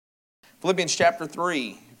Philippians chapter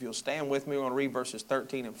 3. If you'll stand with me, we're going to read verses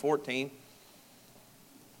 13 and 14.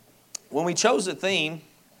 When we chose the theme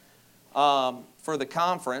for the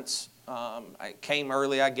conference, it came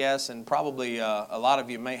early, I guess, and probably a lot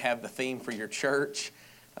of you may have the theme for your church.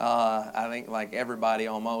 I think like everybody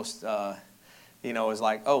almost, is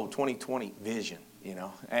like, 2020 vision,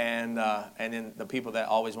 and then the people that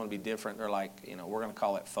always want to be different, they're like, we're going to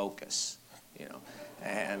call it focus,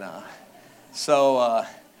 and so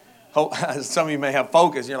some of you may have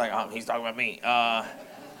focus. You're like, he's talking about me,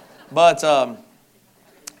 but some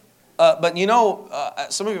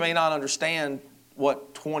of you may not understand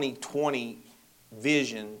what 2020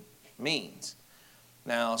 vision means.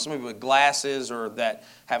 Now, some of you with glasses or that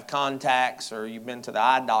have contacts or you've been to the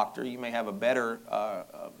eye doctor, you may have a better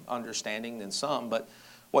understanding than some. But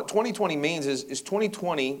what 2020 means is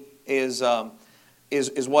 2020 is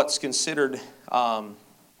what's considered,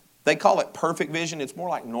 they call it perfect vision. It's more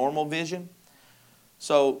like normal vision.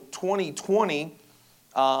 So 2020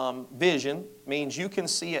 vision means you can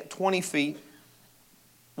see at 20 feet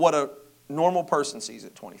what a normal person sees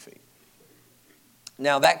at 20 feet.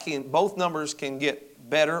 Now both numbers can get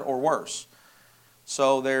better or worse.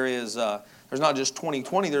 So there's not just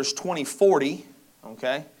 2020, there's 2040,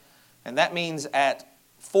 okay? And that means at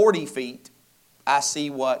 40 feet, I see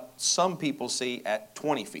what some people see at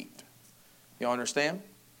 20 feet. You understand?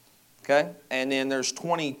 Okay? And then there's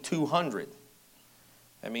 2200.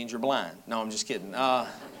 That means you're blind. No, I'm just kidding.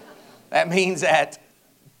 That means at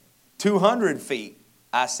 200 feet,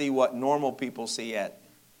 I see what normal people see at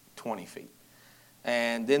 20 feet.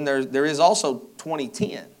 And then there is also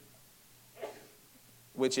 2010,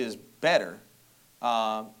 which is better.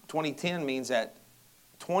 2010 means at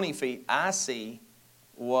 20 feet, I see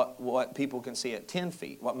what people can see at 10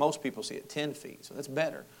 feet, what most people see at 10 feet. So that's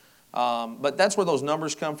better. But that's where those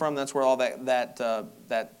numbers come from. That's where all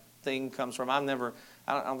that thing comes from. I don't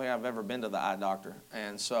think I've ever been to the eye doctor.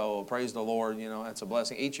 And so praise the Lord, that's a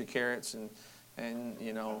blessing. Eat your carrots and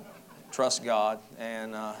trust God.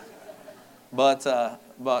 And But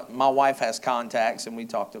my wife has contacts, and we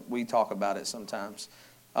talk about it sometimes.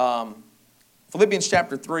 Philippians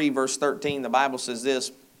chapter 3, verse 13, the Bible says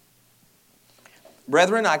this: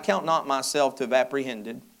 Brethren, I count not myself to have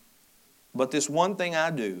apprehended, but this one thing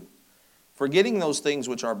I do, forgetting those things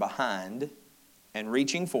which are behind, and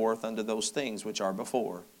reaching forth unto those things which are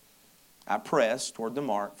before, I press toward the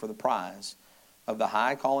mark for the prize of the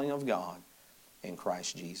high calling of God in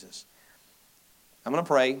Christ Jesus. I'm going to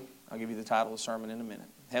pray. I'll give you the title of the sermon in a minute.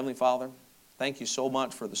 Heavenly Father, thank you so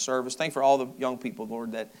much for the service. Thank you for all the young people,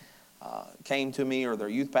 Lord, that came to me, or their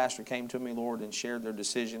youth pastor came to me, Lord, and shared their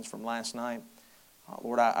decisions from last night.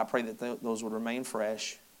 Lord, I pray that those would remain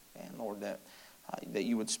fresh, and Lord, that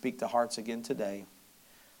you would speak to hearts again today.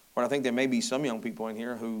 Lord, I think there may be some young people in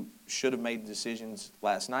here who should have made decisions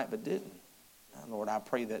last night but didn't. Lord, I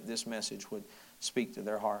pray that this message would speak to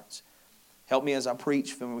their hearts. Help me as I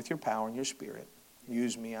preach, fill me with your power and your spirit.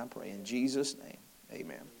 Use me, I pray. In Jesus' name,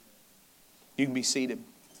 amen. You can be seated.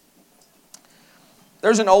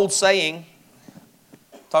 There's an old saying,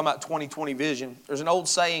 talking about 2020 vision. There's an old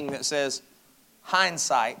saying that says,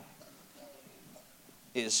 hindsight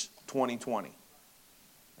is 2020.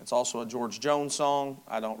 It's also a George Jones song.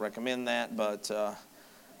 I don't recommend that, but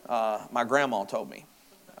my grandma told me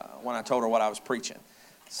when I told her what I was preaching.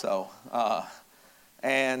 So, I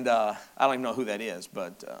don't even know who that is,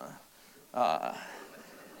 but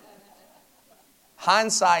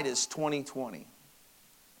hindsight is 2020.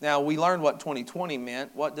 Now, we learned what 2020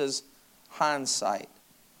 meant. What does hindsight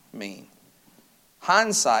mean?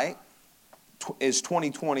 Hindsight is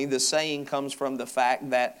 2020. The saying comes from the fact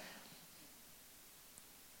that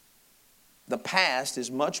the past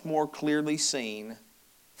is much more clearly seen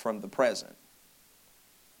from the present.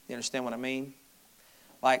 You understand what I mean?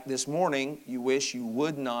 Like this morning, you wish you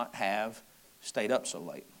would not have stayed up so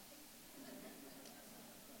late.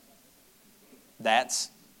 That's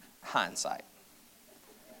hindsight.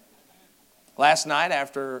 Last night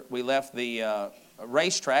after we left the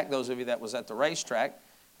racetrack, those of you that was at the racetrack,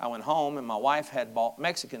 I went home and my wife had bought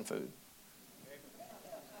Mexican food.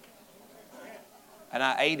 And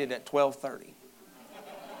I ate it at 12:30.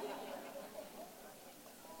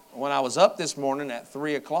 When I was up this morning at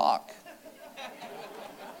 3 o'clock,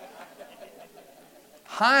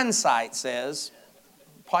 hindsight says,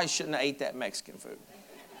 probably shouldn't have ate that Mexican food.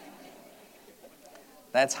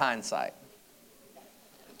 That's hindsight.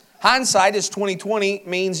 Hindsight is 2020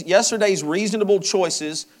 means yesterday's reasonable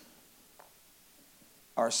choices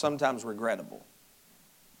are sometimes regrettable.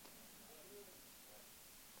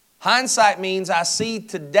 Hindsight means I see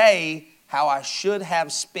today how I should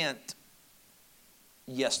have spent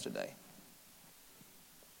yesterday.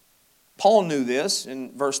 Paul knew this.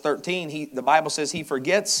 In verse 13, the Bible says he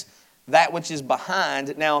forgets that which is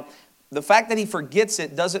behind. Now, the fact that he forgets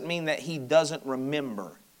it doesn't mean that he doesn't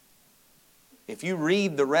remember. If you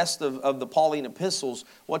read the rest of the Pauline epistles,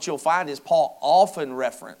 what you'll find is Paul often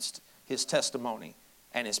referenced his testimony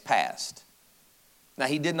and his past. Now,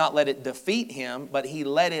 he did not let it defeat him, but he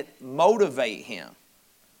let it motivate him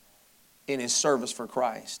in his service for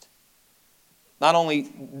Christ. Not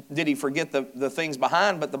only did he forget the things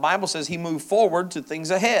behind, but the Bible says he moved forward to things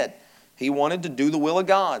ahead. He wanted to do the will of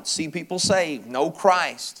God, see people saved, know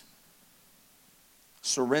Christ,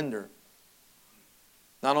 surrender.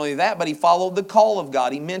 Not only that, but he followed the call of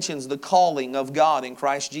God. He mentions the calling of God in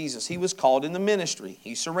Christ Jesus. He was called in the ministry.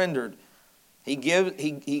 He surrendered. He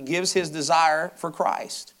gives his desire for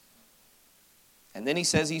Christ. And then he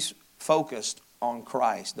says he's focused on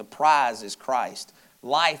Christ. The prize is Christ.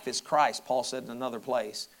 Life is Christ, Paul said in another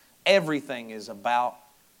place. Everything is about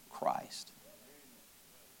Christ.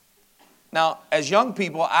 Now, as young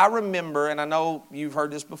people, I remember, and I know you've heard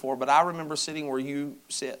this before, but I remember sitting where you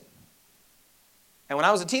sit. And when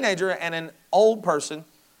I was a teenager and an old person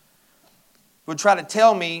would try to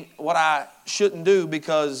tell me what I shouldn't do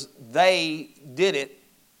because they did it,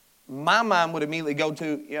 my mind would immediately go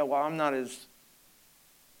to, yeah, well, I'm not as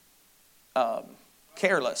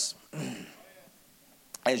careless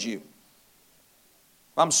as you.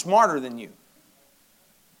 I'm smarter than you.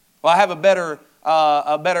 Well, I have a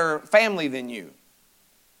better family than you.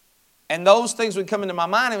 And those things would come into my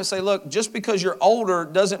mind and would say, look, just because you're older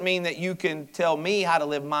doesn't mean that you can tell me how to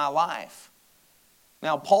live my life.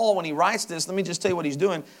 Now, Paul, when he writes this, let me just tell you what he's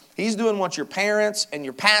doing. He's doing what your parents and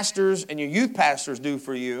your pastors and your youth pastors do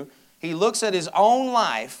for you. He looks at his own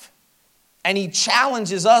life and he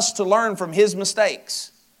challenges us to learn from his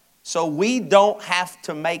mistakes so we don't have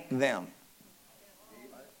to make them.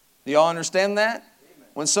 Do y'all understand that?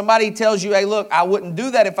 When somebody tells you, hey, look, I wouldn't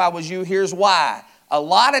do that if I was you, here's why. A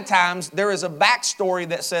lot of times there is a backstory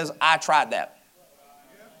that says, I tried that.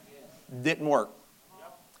 Didn't work.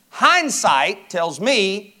 Hindsight tells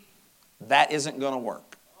me that isn't going to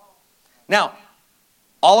work. Now,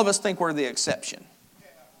 all of us think we're the exception.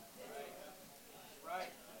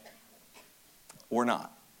 We're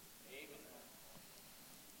not.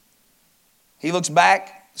 He looks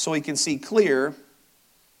back so he can see clear,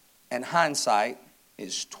 and hindsight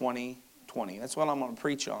is 20/20. That's what I'm going to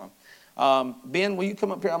preach on. Ben, will you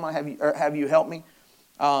come up here? I'm going to have you help me.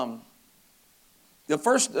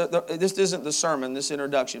 This isn't the sermon, this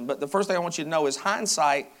introduction, but the first thing I want you to know is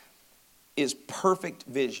hindsight is perfect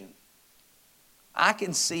vision. I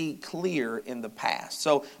can see clear in the past.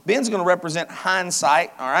 So Ben's going to represent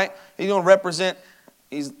hindsight, all right? He's going to represent,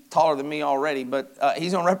 he's taller than me already, but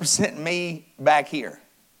he's going to represent me back here,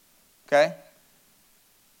 okay?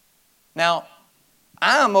 Now,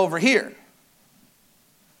 I'm over here.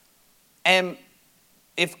 And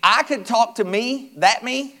if I could talk to me,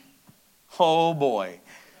 oh boy,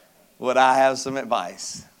 would I have some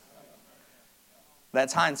advice.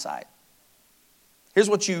 That's hindsight. Here's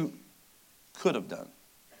what you could have done.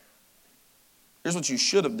 Here's what you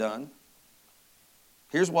should have done.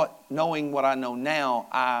 Here's what, knowing what I know now,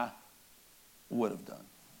 I would have done.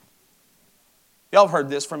 Y'all have heard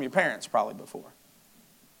this from your parents probably before.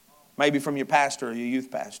 Maybe from your pastor or your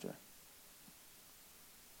youth pastor.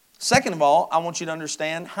 Second of all, I want you to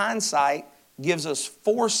understand hindsight gives us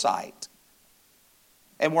foresight.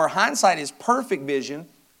 And where hindsight is perfect vision,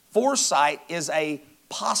 foresight is a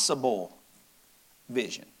possible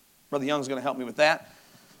vision. Brother Young's going to help me with that.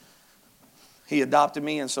 He adopted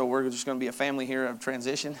me, and so we're just going to be a family here of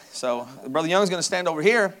transition. So Brother Young's going to stand over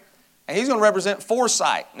here, and he's going to represent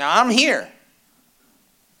foresight. Now, I'm here.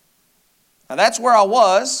 Now, that's where I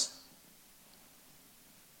was.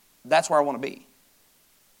 That's where I want to be.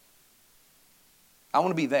 I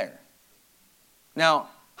want to be there. Now,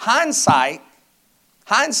 hindsight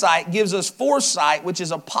gives us foresight, which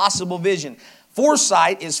is a possible vision.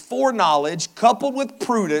 Foresight is foreknowledge coupled with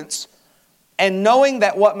prudence and knowing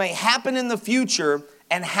that what may happen in the future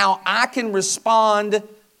and how I can respond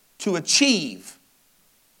to achieve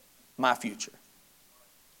my future.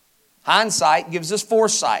 Hindsight gives us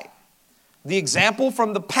foresight. The example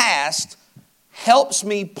from the past helps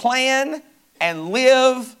me plan and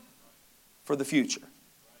live for the future.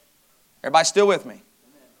 Everybody still with me?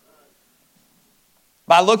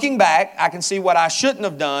 By looking back, I can see what I shouldn't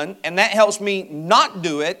have done, and that helps me not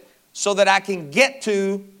do it so that I can get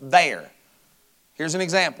to there. Here's an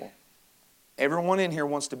example. Everyone in here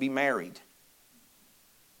wants to be married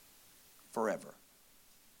forever.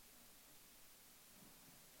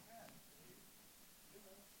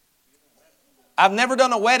 I've never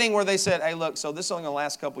done a wedding where they said, hey, look, so this is only going to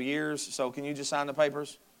last a couple years, so can you just sign the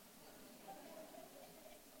papers?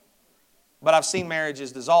 But I've seen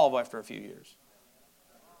marriages dissolve after a few years.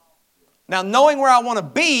 Now, knowing where I want to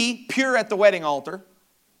be, pure at the wedding altar.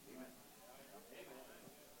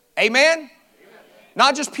 Amen?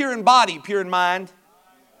 Not just pure in body, pure in mind.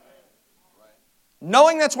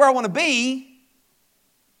 Knowing that's where I want to be,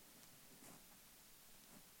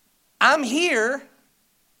 I'm here,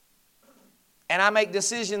 and I make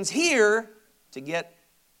decisions here to get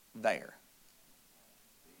there.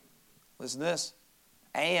 Listen to this.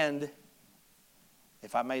 And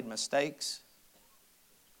if I made mistakes,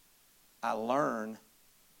 I learn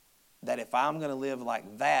that if I'm going to live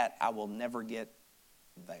like that, I will never get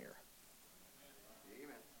there.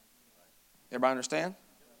 Everybody understand?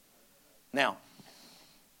 Now,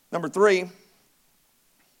 number 3,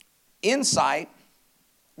 insight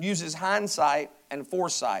uses hindsight and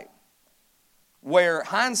foresight. Where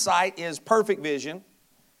hindsight is perfect vision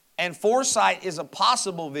and foresight is a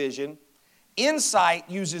possible vision, insight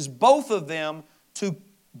uses both of them to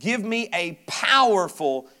give me a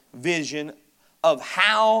powerful vision of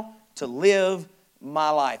how to live my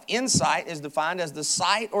life. Insight is defined as the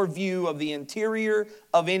sight or view of the interior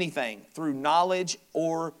of anything through knowledge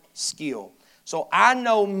or skill. So I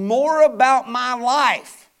know more about my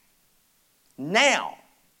life now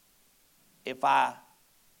if I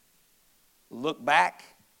look back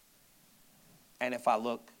and if I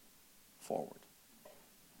look forward.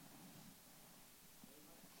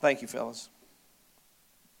 Thank you, fellas.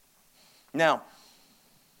 Now,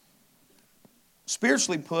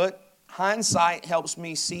 spiritually put, hindsight helps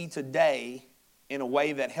me see today in a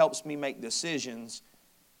way that helps me make decisions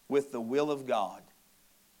with the will of God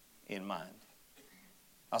in mind.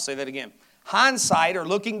 I'll say that again. Hindsight, or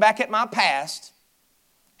looking back at my past,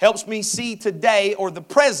 helps me see today or the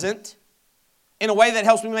present in a way that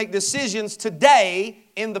helps me make decisions today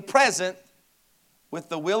in the present with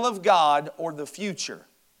the will of God or the future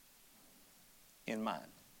in mind.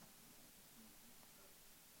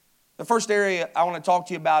 The first area I want to talk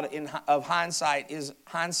to you about of hindsight is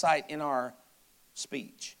hindsight in our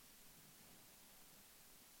speech.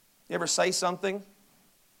 You ever say something,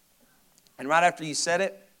 and right after you said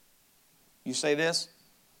it, you say this,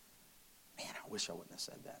 man, I wish I wouldn't have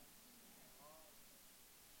said that.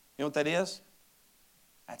 You know what that is?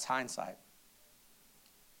 That's hindsight.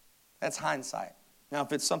 That's hindsight. Now,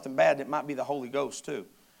 if it's something bad, it might be the Holy Ghost too.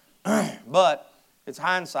 But it's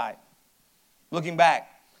hindsight. Looking back.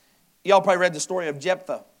 Y'all probably read the story of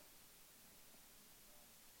Jephthah.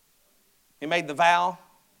 He made the vow.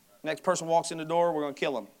 Next person walks in the door, we're going to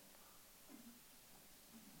kill him.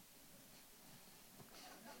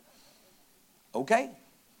 Okay.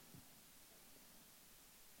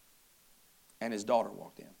 And his daughter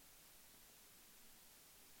walked in.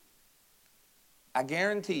 I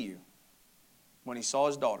guarantee you, when he saw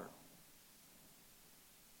his daughter,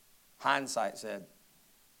 hindsight said,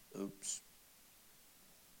 oops.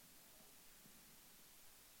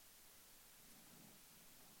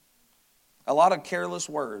 A lot of careless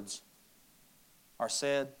words are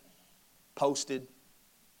said, posted,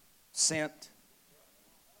 sent,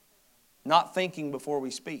 not thinking before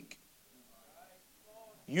we speak.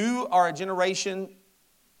 You are a generation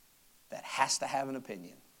that has to have an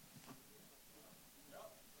opinion.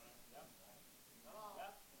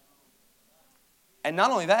 And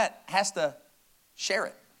not only that, has to share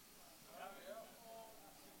it.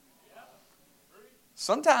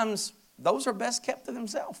 Sometimes those are best kept to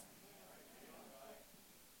themselves.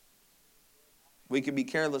 We could be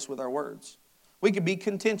careless with our words. We could be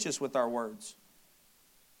contentious with our words.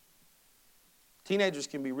 Teenagers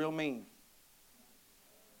can be real mean.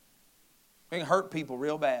 We can hurt people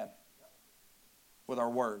real bad with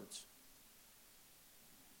our words.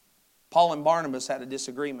 Paul and Barnabas had a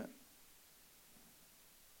disagreement.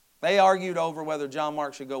 They argued over whether John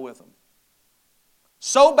Mark should go with them.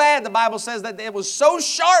 So bad, the Bible says, that it was so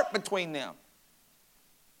sharp between them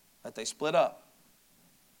that they split up.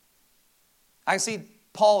 I see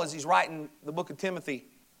Paul as he's writing the book of Timothy,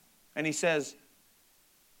 and he says,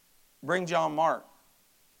 bring John Mark.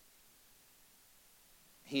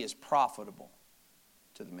 He is profitable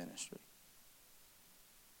to the ministry.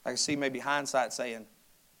 I can see maybe hindsight saying,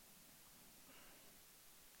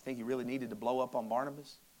 think you really needed to blow up on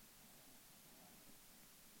Barnabas?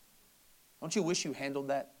 Don't you wish you handled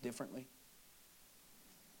that differently?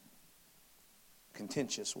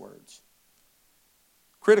 Contentious words.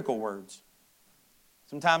 Critical words.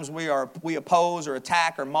 Sometimes we oppose or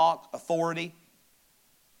attack or mock authority.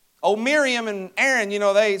 Oh, Miriam and Aaron,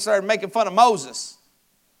 they started making fun of Moses.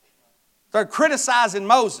 Started criticizing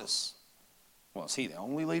Moses. Well, is he the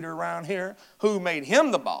only leader around here? Who made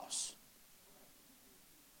him the boss?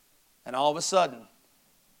 And all of a sudden,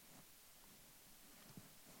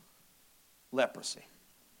 leprosy.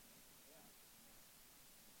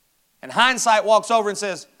 And hindsight walks over and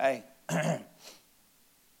says, hey, probably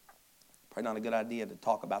not a good idea to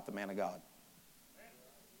talk about the man of God.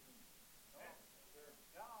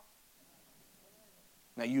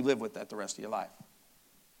 Now you live with that the rest of your life.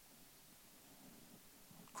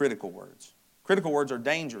 Critical words. Critical words are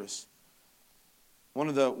dangerous. One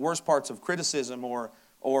of the worst parts of criticism or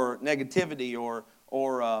negativity or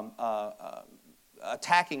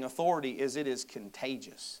attacking authority is it is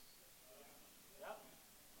contagious.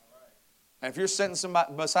 And if you're sitting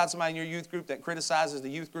beside somebody in your youth group that criticizes the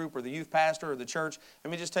youth group or the youth pastor or the church, let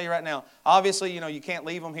me just tell you right now, obviously, you can't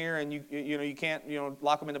leave them here and you can't,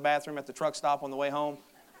 lock them in the bathroom at the truck stop on the way home.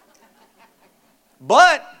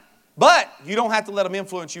 But you don't have to let them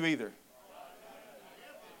influence you either.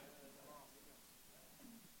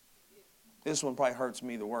 This one probably hurts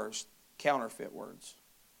me the worst. Counterfeit words.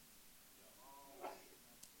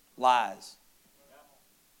 Lies.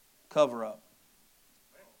 Cover up.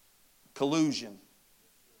 Collusion.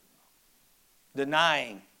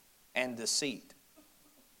 Denying and deceit.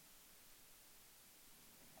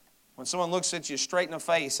 When someone looks at you straight in the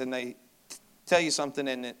face and they tell you something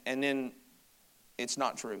and then it's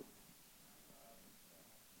not true.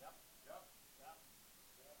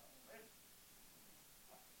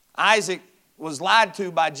 Isaac was lied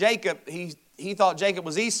to by Jacob. He thought Jacob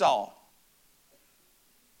was Esau.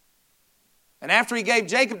 And after he gave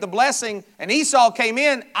Jacob the blessing and Esau came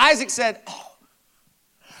in, Isaac said, oh,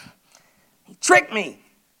 he tricked me.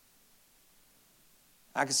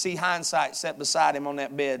 I could see hindsight set beside him on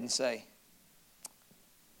that bed and say,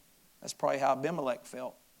 that's probably how Abimelech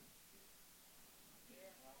felt.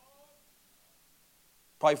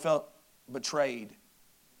 Probably felt betrayed.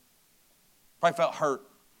 Probably felt hurt.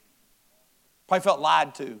 Probably felt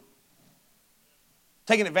lied to.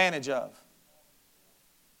 Taken advantage of.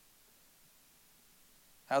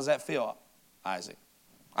 How's that feel, Isaac?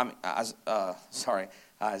 Isaac.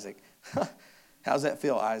 How's that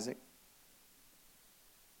feel, Isaac?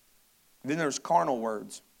 Then there's carnal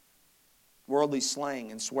words. Worldly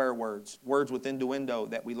slang and swear words. Words with innuendo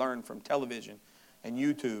that we learn from television and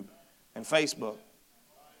YouTube and Facebook.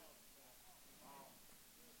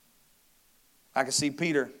 I can see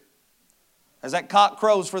Peter. As that cock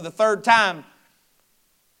crows for the third time,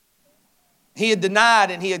 he had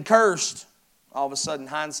denied and he had cursed. All of a sudden,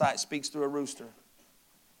 hindsight speaks through a rooster.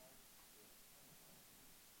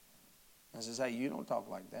 I says, hey, you don't talk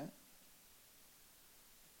like that.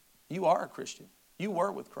 You are a Christian. You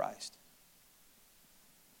were with Christ.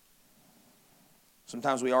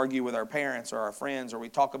 Sometimes we argue with our parents or our friends, or we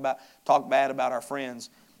talk bad about our friends,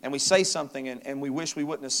 and we say something and we wish we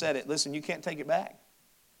wouldn't have said it. Listen, you can't take it back.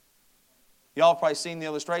 Y'all have probably seen the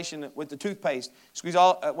illustration with the toothpaste. Squeeze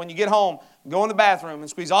all when you get home, go in the bathroom and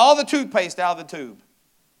squeeze all the toothpaste out of the tube.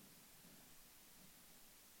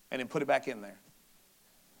 And then put it back in there.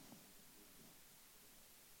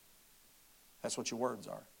 That's what your words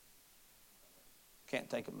are. Can't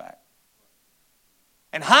take them back.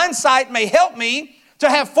 And hindsight may help me to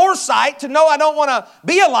have foresight to know I don't want to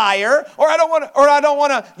be a liar, or I don't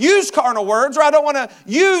want to use carnal words, or I don't want to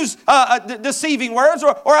use deceiving words,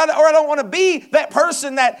 or I don't want to be that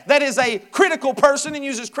person that is a critical person and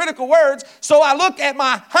uses critical words. So I look at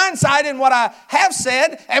my hindsight and what I have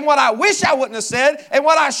said, and what I wish I wouldn't have said, and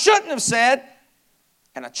what I shouldn't have said,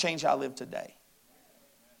 and I change how I live today,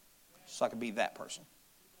 so I can be that person.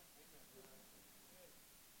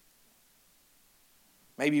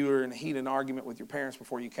 Maybe you were in a heated argument with your parents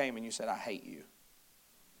before you came and you said, I hate you.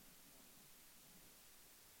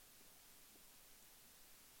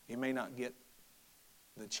 You may not get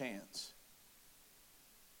the chance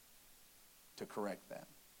to correct that.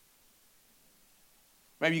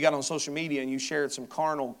 Maybe you got on social media and you shared some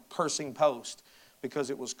carnal cursing post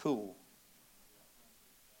because it was cool.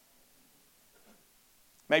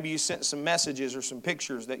 Maybe you sent some messages or some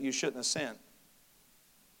pictures that you shouldn't have sent.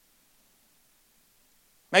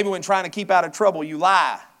 Maybe when trying to keep out of trouble, you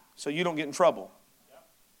lie so you don't get in trouble.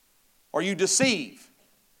 Or you deceive.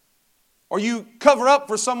 Or you cover up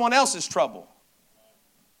for someone else's trouble.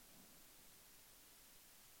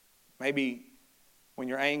 Maybe when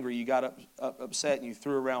you're angry, you got upset and you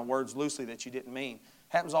threw around words loosely that you didn't mean.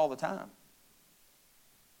 Happens all the time.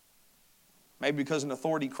 Maybe because an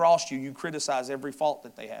authority crossed you, you criticize every fault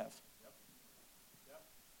that they have.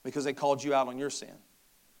 Because they called you out on your sin.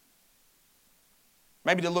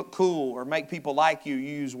 Maybe to look cool or make people like you,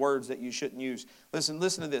 you use words that you shouldn't use. Listen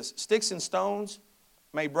to this. Sticks and stones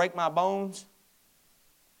may break my bones,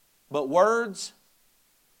 But words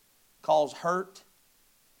cause hurt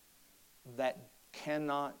that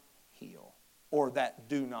cannot heal, or that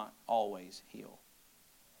do not always heal.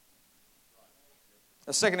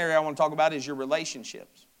 The second area I want to talk about is your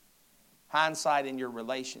relationships. Hindsight in your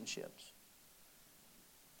relationships.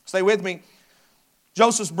 Stay with me.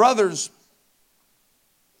 Joseph's brothers,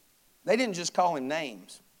 they didn't just call him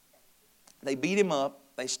names. They beat him up,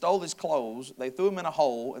 they stole his clothes, they threw him in a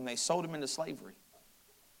hole, and they sold him into slavery.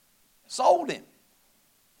 Sold him.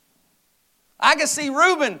 I can see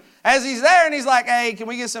Reuben as he's there, and he's like, hey, can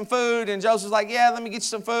we get some food? And Joseph's like, yeah, let me get you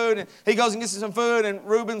some food. And he goes and gets some food, and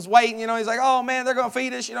Reuben's waiting. He's like, oh, man, they're going to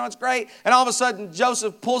feed us. It's great. And all of a sudden,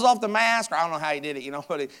 Joseph pulls off the mask. Or I don't know how he did it,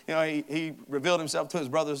 but he revealed himself to his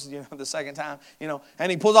brothers, the second time,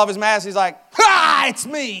 and he pulls off his mask. He's like, ha, it's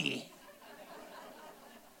me.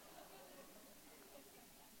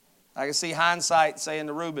 I can see hindsight saying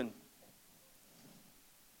to Reuben,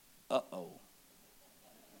 uh-oh.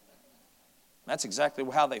 That's exactly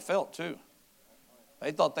how they felt too.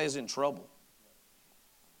 They thought they was in trouble.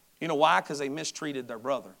 You know why? Because they mistreated their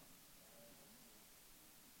brother.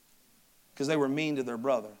 Because they were mean to their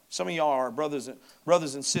brother. Some of y'all are brothers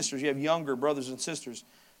and sisters. You have younger brothers and sisters.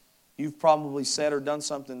 You've probably said or done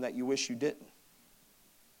something that you wish you didn't.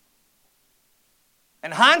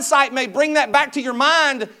 And hindsight may bring that back to your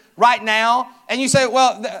mind right now, and you say,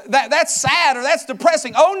 well, that's sad or that's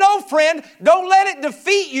depressing. Oh, no, friend. Don't let it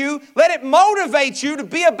defeat you. Let it motivate you to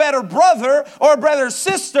be a better brother or a better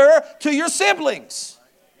sister to your siblings.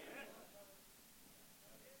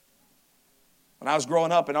 When I was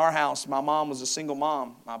growing up in our house, my mom was a single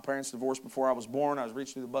mom. My parents divorced before I was born. I was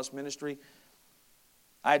reaching through the bus ministry.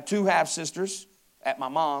 I had 2 half-sisters at my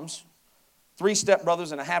mom's, 3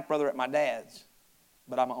 stepbrothers, and a half-brother at my dad's.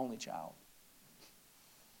 But I'm an only child.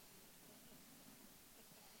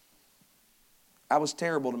 I was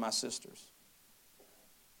terrible to my sisters.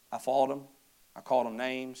 I fought them. I called them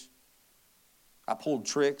names. I pulled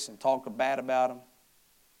tricks and talked bad about them.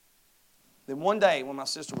 Then one day when my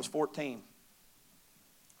sister was 14,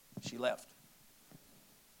 she left.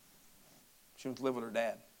 She went to live with her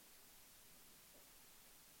dad.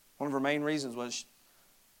 One of her main reasons was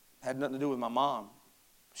it had nothing to do with my mom.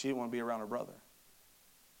 She didn't want to be around her brother.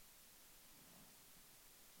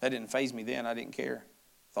 That didn't faze me then. I didn't care.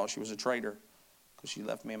 Thought she was a traitor because she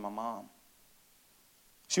left me and my mom.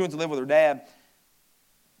 She went to live with her dad.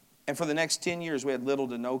 And for the next 10 years, we had little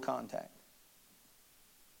to no contact.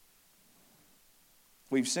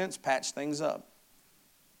 We've since patched things up.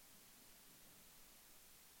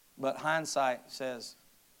 But hindsight says,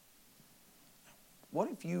 what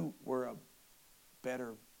if you were a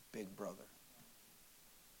better big brother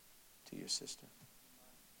to your sister?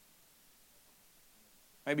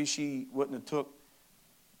 Maybe she would have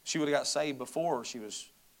got saved before she was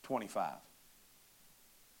 25.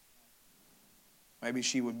 Maybe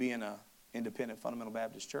she would be in an independent fundamental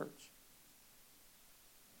Baptist church.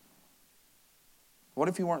 What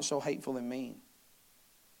if you weren't so hateful and mean?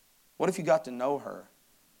 What if you got to know her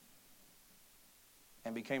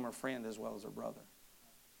and became her friend as well as her brother?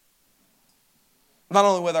 Not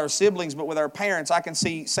only with our siblings, but with our parents. I can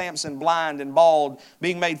see Samson blind and bald,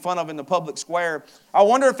 being made fun of in the public square. I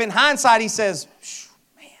wonder if in hindsight he says,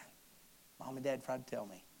 man, Mom and Dad tried to tell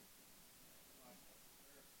me.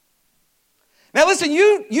 Now listen,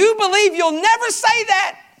 you believe you'll never say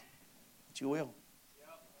that, but you will.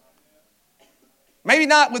 Maybe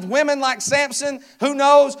not with women like Samson, who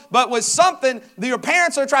knows, but with something that your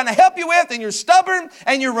parents are trying to help you with, and you're stubborn,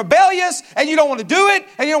 and you're rebellious, and you don't want to do it,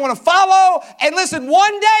 and you don't want to follow. And listen,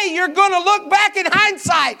 one day you're going to look back in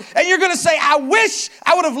hindsight, and you're going to say, I wish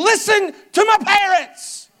I would have listened to my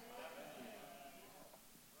parents.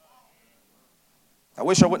 I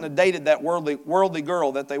wish I wouldn't have dated that worldly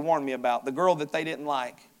girl that they warned me about, the girl that they didn't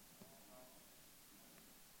like.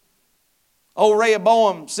 Old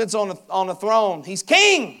Rehoboam sits on a throne. He's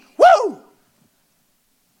king. Woo!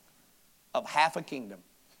 Of half a kingdom.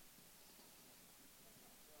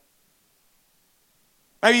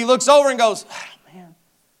 Maybe he looks over and goes, oh, man,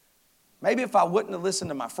 maybe if I wouldn't have listened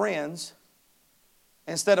to my friends,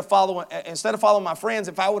 instead of following my friends,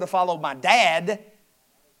 if I would have followed my dad,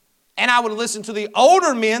 and I would have listened to the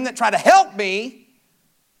older men that try to help me,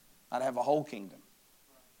 I'd have a whole kingdom.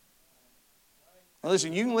 Now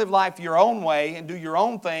listen, you can live life your own way and do your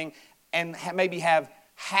own thing and maybe have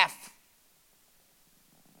half.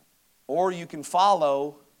 Or you can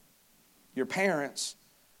follow your parents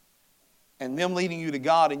and them leading you to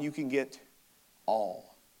God, and you can get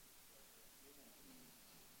all.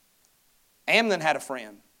 Amnon had a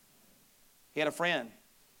friend. He had a friend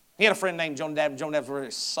named Jonadab. Jonadab was a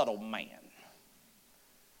very subtle man.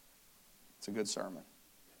 It's a good sermon.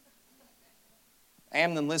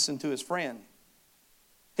 Amnon listened to his friend.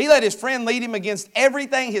 He let his friend lead him against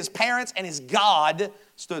everything his parents and his God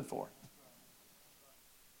stood for.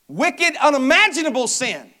 Wicked, unimaginable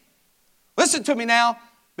sin. Listen to me now,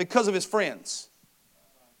 because of his friends.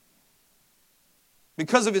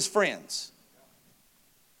 Because of his friends.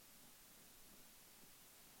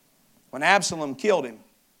 When Absalom killed him,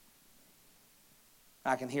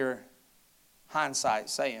 I can hear hindsight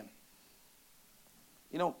saying,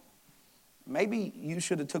 you know, maybe you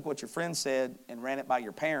should have took what your friend said and ran it by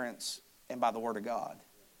your parents and by the Word of God.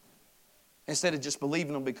 Instead of just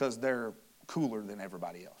believing them because they're cooler than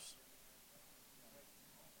everybody else.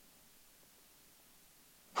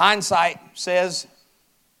 Hindsight says,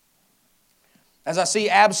 as I see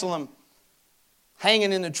Absalom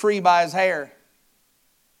hanging in the tree by his hair,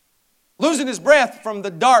 losing his breath from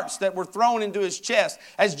the darts that were thrown into his chest,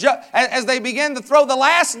 as they begin to throw the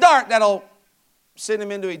last dart that'll send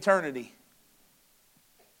him into eternity,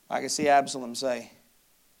 I can see Absalom say,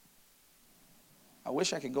 I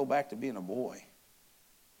wish I could go back to being a boy.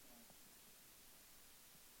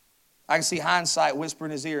 I can see hindsight whisper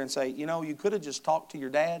in his ear and say, you know, you could have just talked to your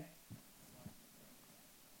dad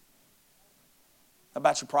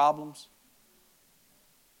about your problems.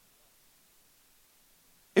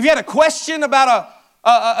 If you had a question about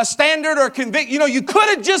a standard or a conviction, you know, you could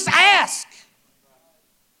have just asked.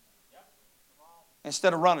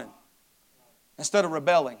 Instead of running. Instead of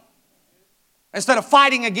rebelling. Instead of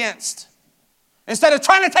fighting against. Instead of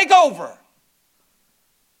trying to take over.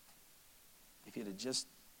 If you'd have just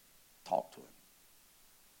talked to him.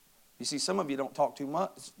 You see, some of you don't talk too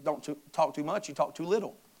much. You talk too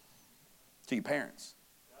little to your parents.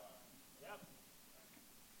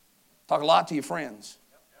 Talk a lot to your friends.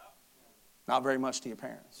 Not very much to your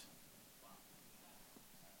parents.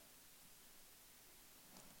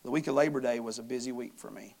 The week of Labor Day was a busy week for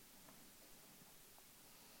me.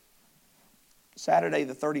 Saturday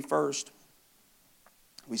the 31st,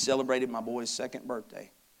 we celebrated my boy's second birthday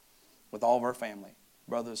with all of our family.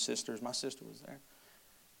 Brothers, sisters, my sister was there.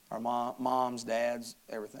 Our moms, dads,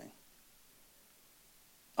 everything.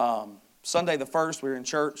 Sunday the 1st, we were in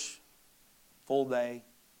church, full day.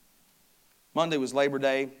 Monday was Labor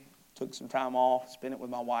Day. Took some time off, spent it with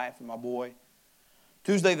my wife and my boy.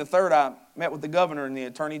 Tuesday the 3rd, I met with the governor and the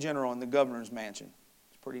attorney general in the governor's mansion.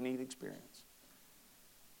 It's a pretty neat experience.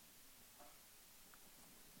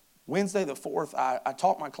 Wednesday the 4th, I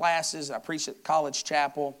taught my classes. I preached at College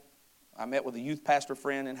Chapel. I met with a youth pastor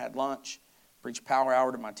friend and had lunch. Preached Power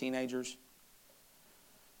Hour to my teenagers.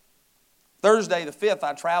 Thursday the 5th,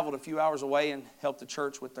 I traveled a few hours away and helped the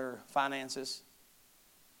church with their finances.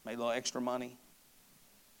 Made a little extra money.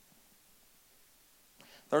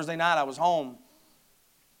 Thursday night, I was home,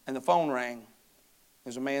 and the phone rang.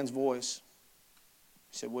 There's a man's voice.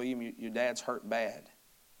 He said, William, your dad's hurt bad.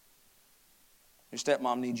 Your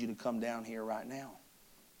stepmom needs you to come down here right now.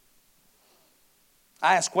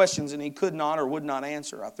 I asked questions, and he could not or would not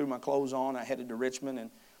answer. I threw my clothes on. I headed to Richmond, and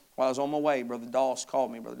while I was on my way, Brother Doss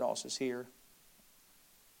called me. Brother Doss is here.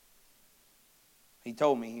 He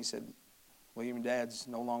told me, he said, William, your dad's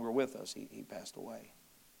no longer with us. He passed away.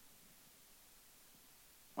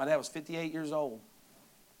 My dad was 58 years old.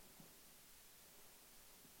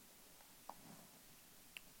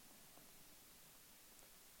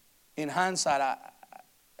 In hindsight,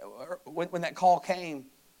 when that call came,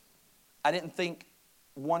 I didn't think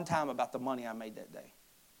one time about the money I made that day.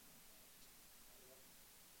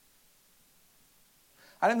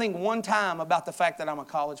 I didn't think one time about the fact that I'm a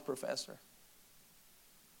college professor.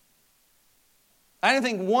 I didn't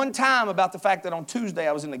think one time about the fact that on Tuesday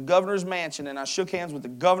I was in the governor's mansion and I shook hands with the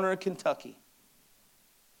governor of Kentucky.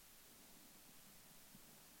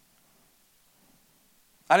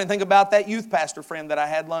 I didn't think about that youth pastor friend that I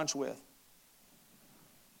had lunch with.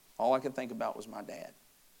 All I could think about was my dad.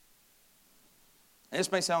 And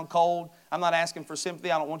this may sound cold. I'm not asking for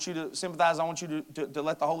sympathy. I don't want you to sympathize. I want you to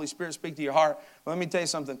let the Holy Spirit speak to your heart. But let me tell you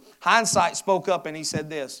something. Hindsight spoke up and he said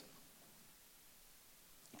this.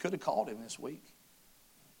 You could have called him this week.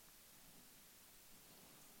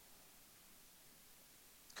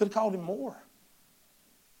 Could have called him more.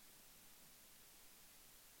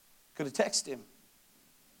 Could have texted him.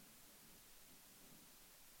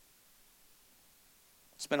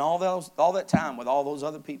 Spent all that time with all those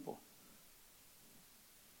other people.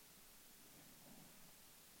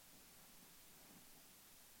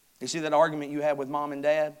 You see that argument you had with mom and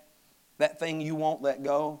dad? That thing you won't let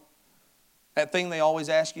go? That thing they always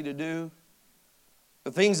ask you to do?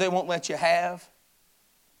 The things they won't let you have?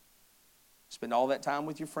 Spend all that time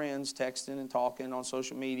with your friends, texting and talking on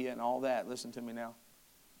social media and all that. Listen to me now.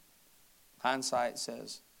 Hindsight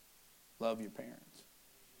says, love your parents.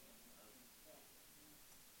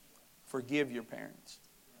 Forgive your parents.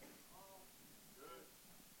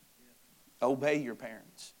 Obey your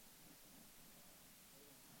parents.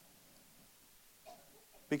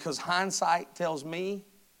 Because hindsight tells me,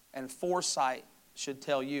 and foresight should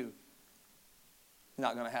tell you, you're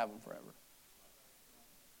not going to have them forever.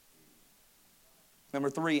 Number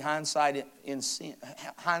 3, hindsight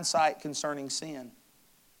concerning sin.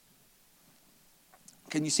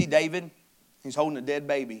 Can you see David? He's holding a dead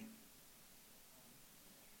baby.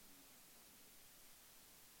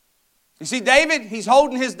 You see David? He's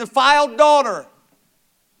holding his defiled daughter.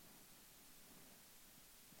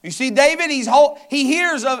 You see David? He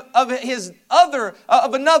hears of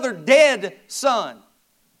another dead son.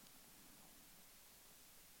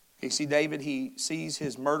 You see David? He sees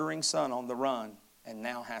his murdering son on the run and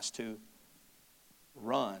now has to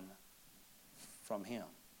run from him.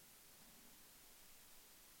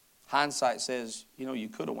 Hindsight says, you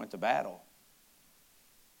could have went to battle.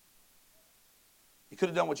 You could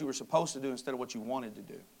have done what you were supposed to do instead of what you wanted to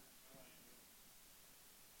do.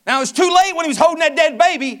 Now, it was too late when he was holding that dead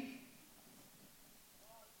baby.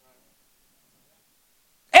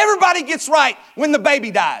 Everybody gets right when the baby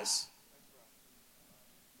dies.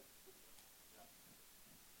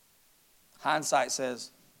 Hindsight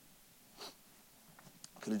says,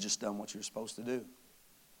 could have just done what you were supposed to do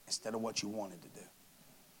instead of what you wanted to do.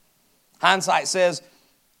 Hindsight says,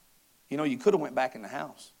 you could have went back in the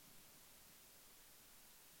house.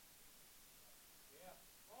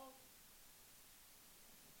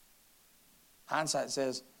 Hindsight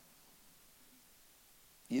says,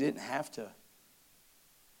 you didn't have to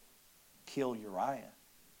kill Uriah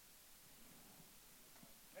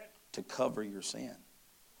to cover your sin.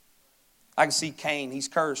 I can see Cain, he's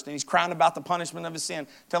cursed, and he's crying about the punishment of his sin,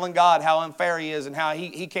 telling God how unfair he is and how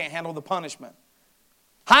he can't handle the punishment.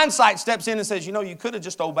 Hindsight steps in and says, you could have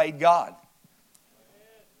just obeyed God.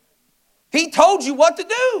 He told you what to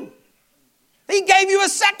do. He gave you a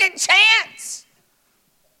second chance.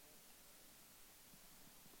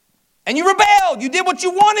 And you rebelled. You did what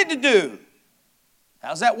you wanted to do.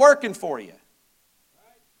 How's that working for you?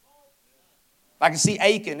 I can see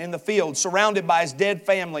Achan in the field, surrounded by his dead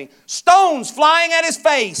family. Stones flying at his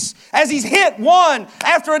face as he's hit one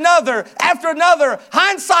after another after another.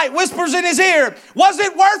 Hindsight whispers in his ear, was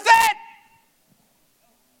it worth it?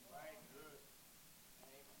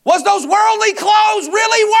 Was those worldly clothes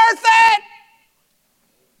really worth it?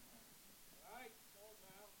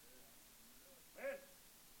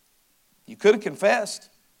 You could have confessed.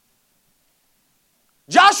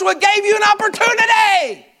 Joshua gave you an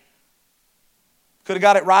opportunity. Could have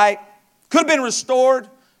got it right. Could have been restored.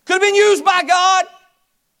 Could have been used by God.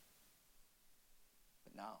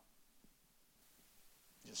 But no.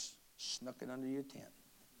 Just snuck it under your tent.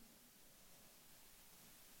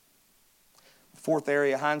 Fourth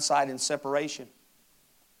area, hindsight and separation.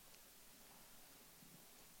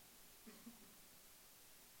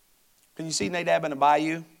 Can you see Nadab and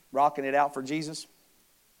Abihu rocking it out for Jesus?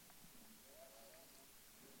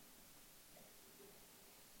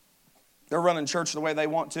 They're running church the way they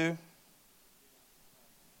want to,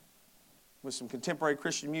 with some contemporary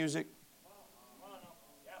Christian music.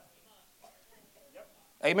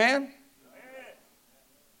 Amen?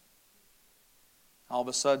 All of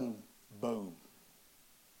a sudden, boom,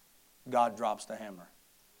 God drops the hammer.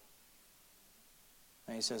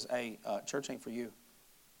 And he says, hey, church ain't for you.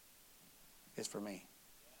 It's for me.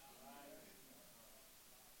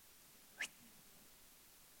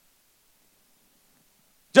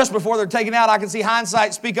 Just before they're taken out, I can see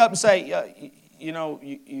hindsight speak up and say,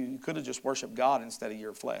 you could have just worshiped God instead of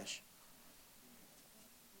your flesh.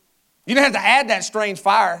 You didn't have to add that strange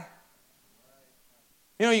fire.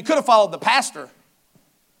 You could have followed the pastor.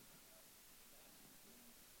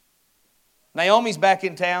 Naomi's back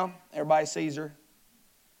in town. Everybody sees her.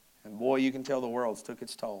 And boy, you can tell the world's took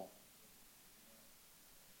its toll.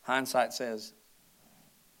 Hindsight says,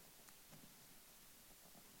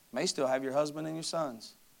 may still have your husband and your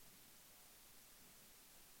sons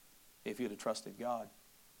if you'd have trusted God.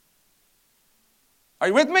 Are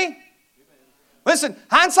you with me? Listen,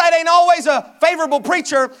 hindsight ain't always a favorable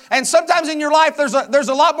preacher, and sometimes in your life there's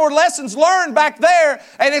a lot more lessons learned back there,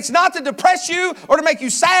 and it's not to depress you or to make you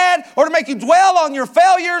sad or to make you dwell on your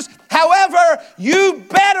failures. However, you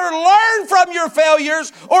better learn from your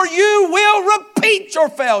failures or you will repeat your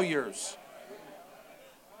failures.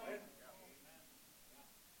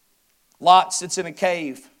 Lot sits in a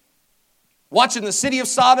cave, watching the city of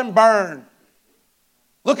Sodom burn,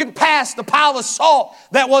 looking past the pile of salt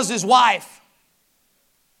that was his wife.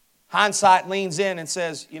 Hindsight leans in and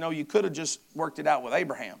says, you could have just worked it out with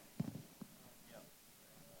Abraham.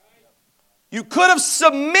 You could have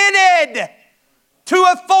submitted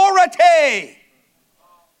to authority.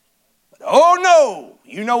 But oh no,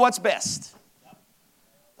 you know what's best.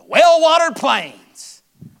 The well-watered plains.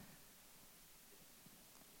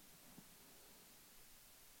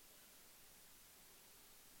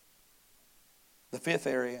 The fifth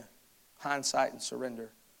area, hindsight and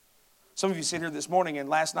surrender. Some of you sit here this morning and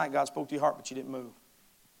last night God spoke to your heart, but you didn't move.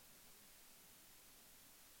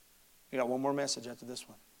 You got one more message after this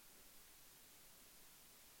one.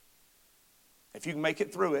 If you can make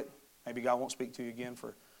it through it, maybe God won't speak to you again for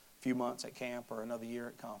a few months at camp or another year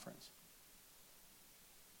at conference.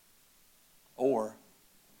 Or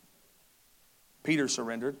Peter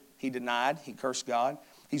surrendered. He denied. He cursed God.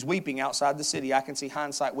 He's weeping outside the city. I can see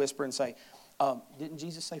hindsight whisper and say, didn't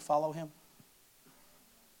Jesus say follow him?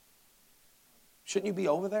 Shouldn't you be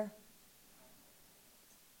over there?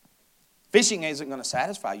 Fishing isn't going to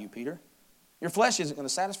satisfy you, Peter. Your flesh isn't going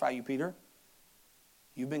to satisfy you, Peter.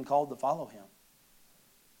 You've been called to follow him.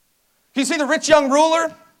 You see the rich young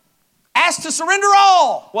ruler asked to surrender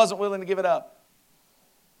all, wasn't willing to give it up.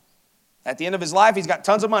 At the end of his life, he's got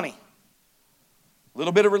tons of money. A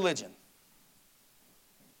little bit of religion.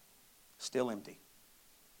 Still empty.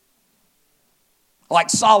 Like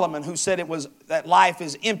Solomon, who said that life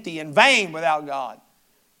is empty and vain without God.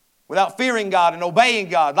 Without fearing God and obeying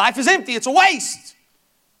God. Life is empty. It's a waste.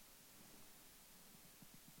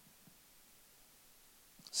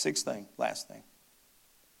 Sixth thing, last thing.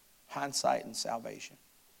 Hindsight and salvation.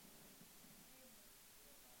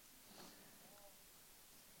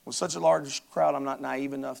 With such a large crowd, I'm not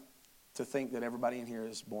naive enough to think that everybody in here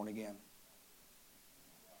is born again.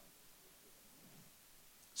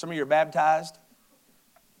 Some of you are baptized.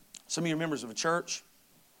 Some of you are members of a church.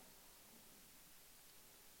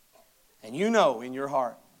 And you know in your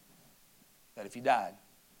heart that if you died,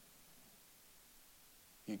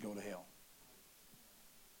 you'd go to hell.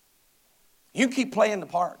 You keep playing the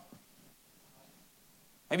part.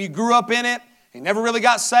 Maybe you grew up in it, you never really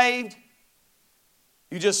got saved.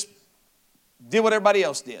 You just did what everybody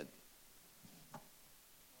else did.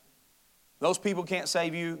 Those people can't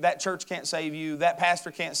save you. That church can't save you. That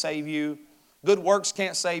pastor can't save you. Good works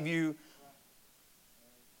can't save you.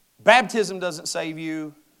 Baptism doesn't save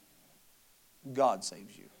you. God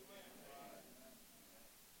saves you.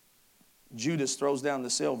 Judas throws down the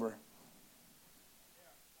silver.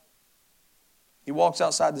 He walks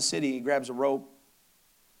outside the city. He grabs a rope.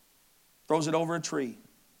 Throws it over a tree.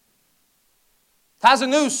 Ties a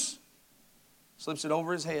noose. Slips it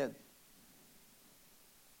over his head.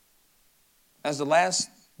 As the last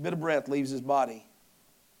bit of breath leaves his body,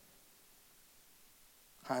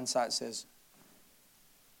 hindsight says,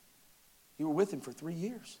 you were with him for 3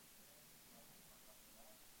 years.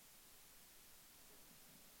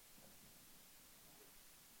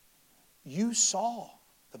 You saw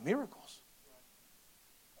the miracles.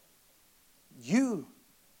 You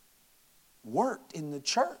worked in the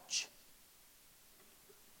church.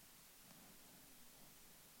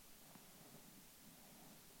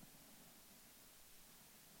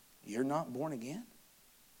 You're not born again?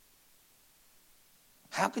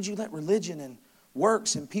 How could you let religion and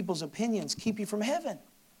works and people's opinions keep you from heaven?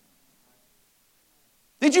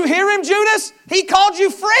 Did you hear him, Judas? He called you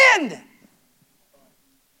friend.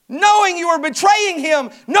 Knowing you were betraying him,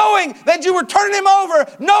 knowing that you were turning him over,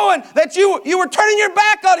 knowing that you were turning your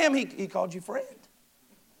back on him, he called you friend.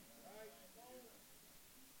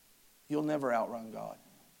 You'll never outrun God.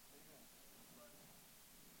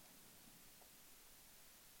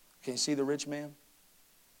 Can you see the rich man?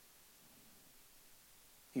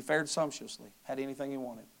 He fared sumptuously, had anything he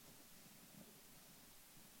wanted.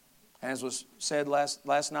 And as was said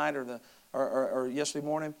last night or yesterday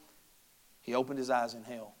morning, he opened his eyes in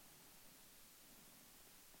hell.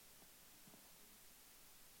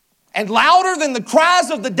 And louder than the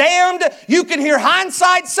cries of the damned, you can hear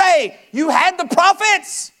hindsight say, you had the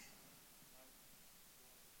prophets.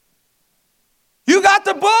 You got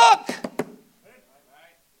the book.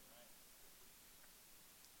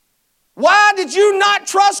 Why did you not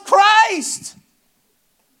trust Christ?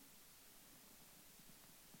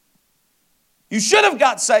 You should have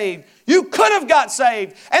got saved. You could have got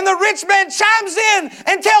saved. And the rich man chimes in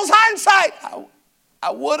and tells hindsight,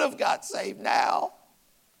 I would have got saved now.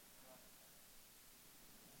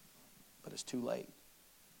 But it's too late.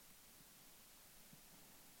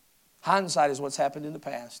 Hindsight is what's happened in the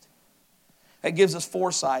past. It gives us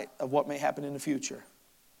foresight of what may happen in the future.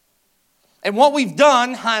 And what we've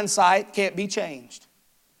done, hindsight, can't be changed.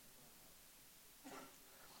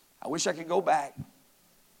 I wish I could go back.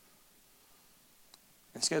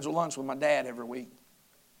 and schedule lunch with my dad every week.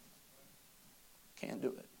 Can't do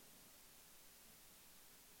it.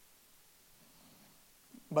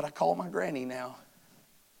 But I call my granny now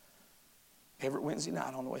every Wednesday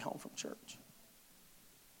night on the way home from church.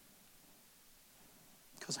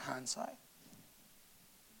 Because of hindsight.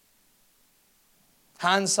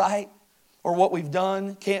 Hindsight, or what we've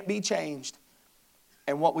done, can't be changed.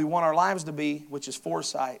 And what we want our lives to be, which is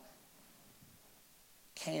foresight,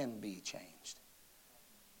 can be changed.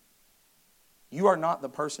 You are not the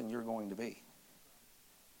person you're going to be.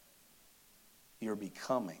 You're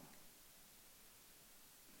becoming.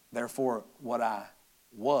 Therefore, what I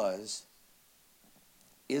was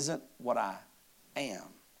isn't what I am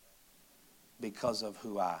because of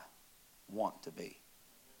who I want to be.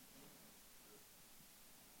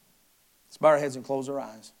 Let's bow our heads and close our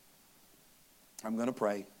eyes. I'm going to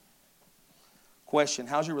pray. Question,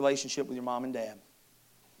 how's your relationship with your mom and dad?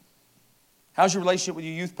 How's your relationship with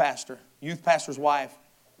your youth pastor's wife,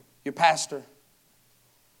 your pastor?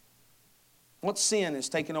 What sin is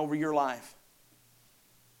taking over your life?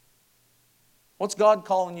 What's God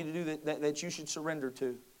calling you to do that you should surrender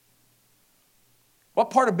to? What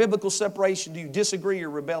part of biblical separation do you disagree or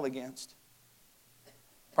rebel against?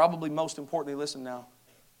 Probably most importantly, listen now.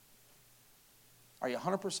 Are you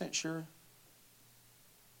 100% sure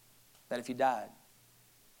that if you died,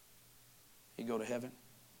 you'd go to heaven?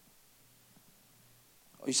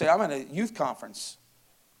 You say, I'm at a youth conference.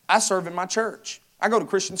 I serve in my church. I go to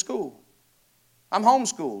Christian school. I'm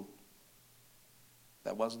homeschooled.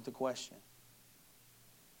 That wasn't the question.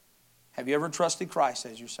 Have you ever trusted Christ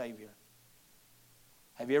as your Savior?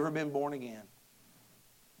 Have you ever been born again?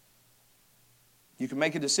 You can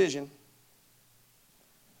make a decision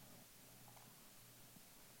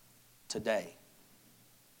today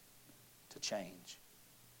to change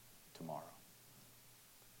tomorrow.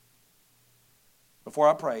 Before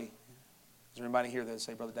I pray, is there anybody here that would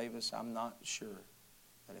say, Brother Davis, I'm not sure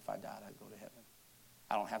that if I died, I'd go to heaven?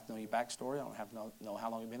 I don't have to know your backstory. I don't have to know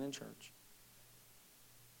how long you've been in church.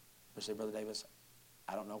 Or say, Brother Davis,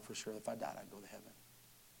 I don't know for sure if I died, I'd go to heaven.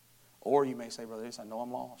 Or you may say, Brother Davis, I know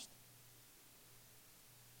I'm lost.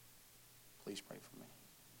 Please pray for me.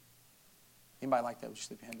 Anybody like that? Would you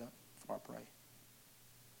slip your hand up before I pray?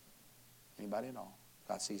 Anybody at all?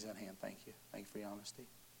 God sees that hand. Thank you. Thank you for your honesty.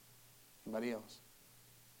 Anybody else?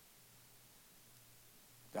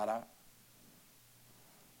 God,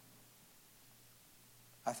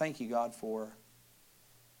 I thank you, God, for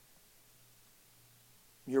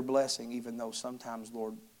your blessing, even though sometimes,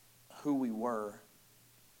 Lord, who we were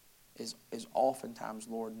is oftentimes,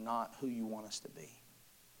 Lord, not who you want us to be.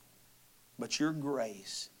 But your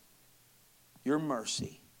grace, your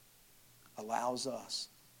mercy allows us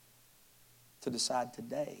to decide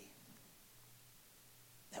today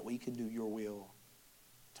that we can do your will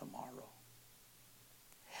tomorrow.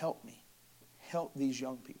 Help me. Help these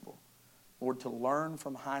young people, Lord, to learn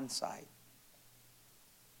from hindsight,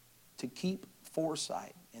 to keep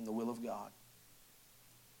foresight in the will of God,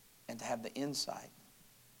 and to have the insight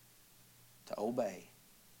to obey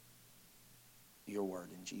your word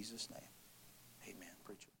in Jesus' name.